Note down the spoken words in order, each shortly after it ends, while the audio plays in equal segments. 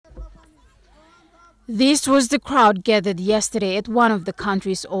This was the crowd gathered yesterday at one of the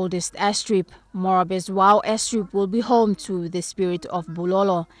country's oldest airstrip. Morabe's Wow airstrip will be home to the spirit of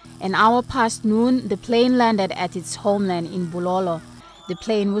Bulolo. An hour past noon, the plane landed at its homeland in Bulolo. The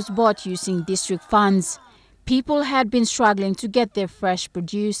plane was bought using district funds. People had been struggling to get their fresh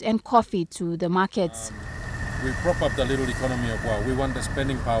produce and coffee to the markets. We prop up the little economy of Wow. We want the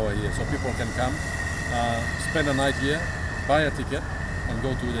spending power here so people can come, spend a night here, buy a ticket and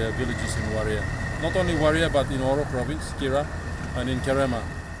go to their villages in Waria. Not only Waria, but in Oro province, Kira, and in Kerema.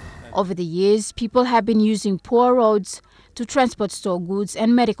 Over the years, people have been using poor roads to transport store goods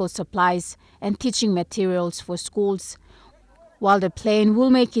and medical supplies and teaching materials for schools. While the plane will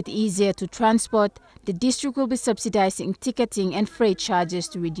make it easier to transport, the district will be subsidizing ticketing and freight charges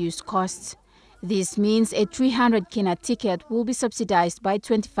to reduce costs. This means a 300 kina ticket will be subsidized by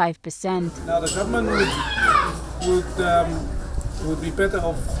 25%. Now the government would be better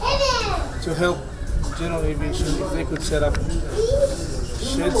off to help general aviation if they could set up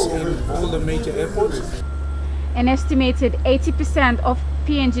sheds in all the major airports. An estimated 80% of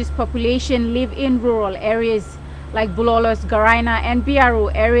PNG's population live in rural areas. Like Bulolo's Garaina and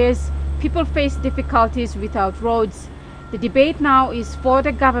Biaru areas, people face difficulties without roads. The debate now is for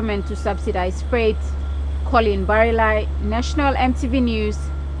the government to subsidize freight. Colin Barilai, National MTV News,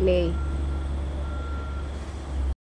 Leh.